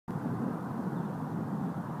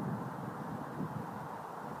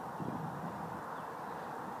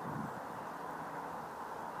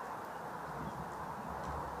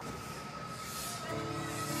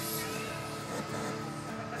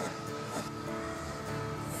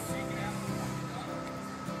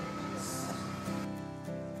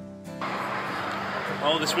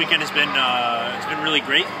Well, this weekend has been it's been really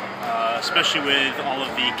great, especially with all of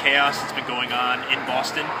the chaos that's been going on in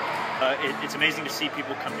Boston. It's amazing to see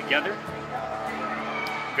people come together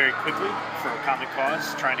very quickly for a common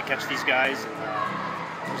cause, trying to catch these guys.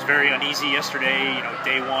 It was very uneasy yesterday. You know,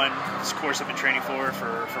 day one. This course I've been training for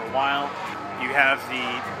a while. You have the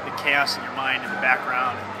chaos in your mind in the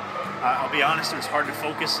background. I'll be honest, it was hard to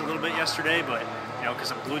focus a little bit yesterday, but you know,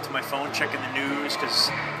 because I'm glued to my phone checking the news, because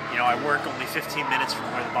you know I work only 15 minutes from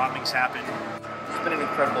where the bombings happened. It's been an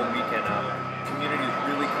incredible weekend. Communities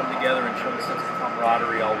really come together and show a sense of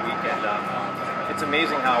camaraderie all weekend. It's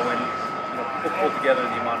amazing how when people pull together,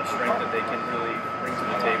 the amount of strength that they can really bring to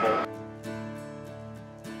the table.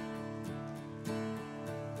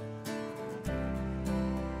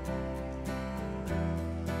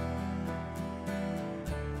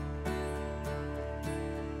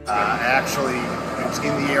 Actually, it was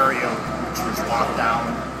in the area which was locked down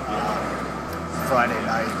Friday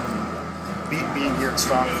night. Being here at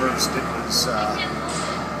StrongFirst, it was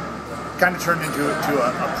kind of turned into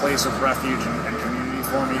a place of refuge and community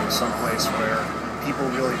for me, some place where people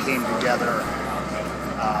really came together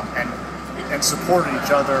and supported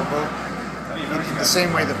each other, both in the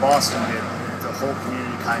same way that Boston did. The whole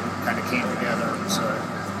community kind of came together. It was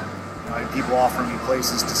I had people offering me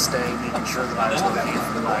places to stay, making sure that I was okay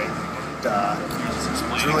for the night. It's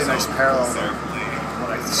a really nice parallel to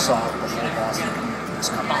what I saw the whole Boston community was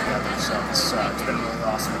coming together. So it's been a really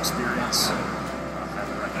awesome experience. I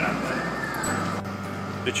would recommend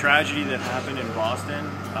it. The tragedy that happened in Boston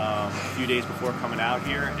a few days before coming out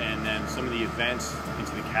here, and then some of the events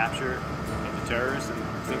into the capture of the terrorists and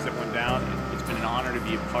things that went down, it's been an honor to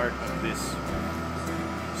be a part of this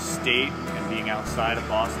state and being outside of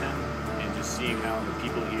Boston, and just seeing how the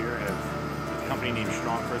people here have, with a company named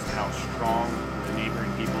StrongFirst, how strong the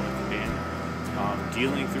neighboring people have been,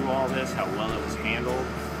 dealing through all this, how well it was handled,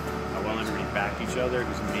 how well everybody backed each other. It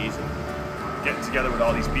was amazing. Getting together with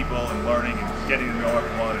all these people and learning and getting to know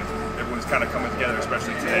everyone, and everyone's kind of coming together,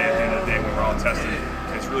 especially today at the end of the day when we're all tested.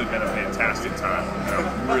 It's really been a fantastic time, and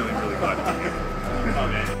I'm really, really glad to be here.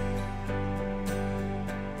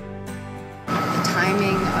 The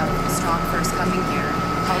timing of StrongFirst coming here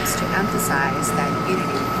helps to emphasize that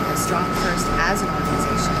unity, because StrongFirst as an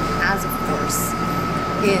organization, as a force,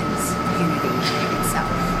 is unity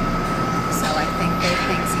itself. So I think both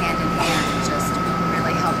things hand in hand just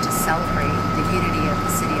really help to celebrate the unity of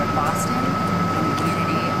the city of Boston and the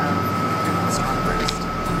unity of StrongFirst.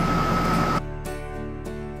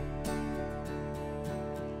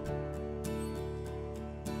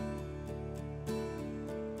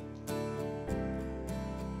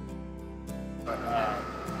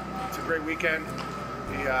 It's a great weekend.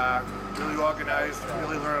 We really organized,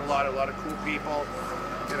 really learned a lot of cool people.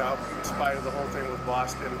 You know, in spite of the whole thing with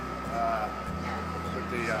Boston, with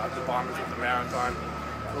the bombers with the marathon.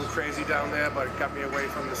 A little crazy down there, but it got me away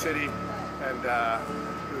from the city, and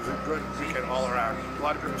it was a good weekend all around. A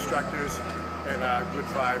lot of good instructors and a good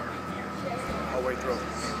vibe all the way through.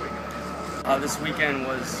 This weekend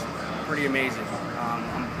was pretty amazing.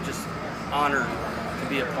 I'm just honored to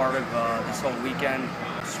be a part of this whole weekend.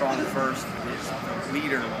 StrongFirst is the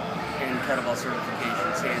leader in kettlebell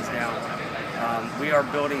certifications, hands down. We are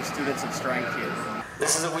building students of strength here.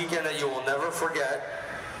 This is a weekend that you will never forget.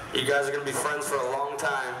 You guys are going to be friends for a long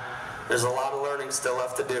time. There's a lot of learning still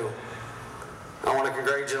left to do. I want to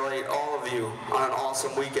congratulate all of you on an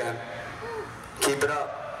awesome weekend. Keep it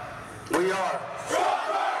up. We are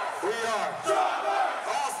StrongFirst! We are StrongFirst!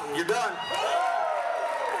 Awesome, you're done.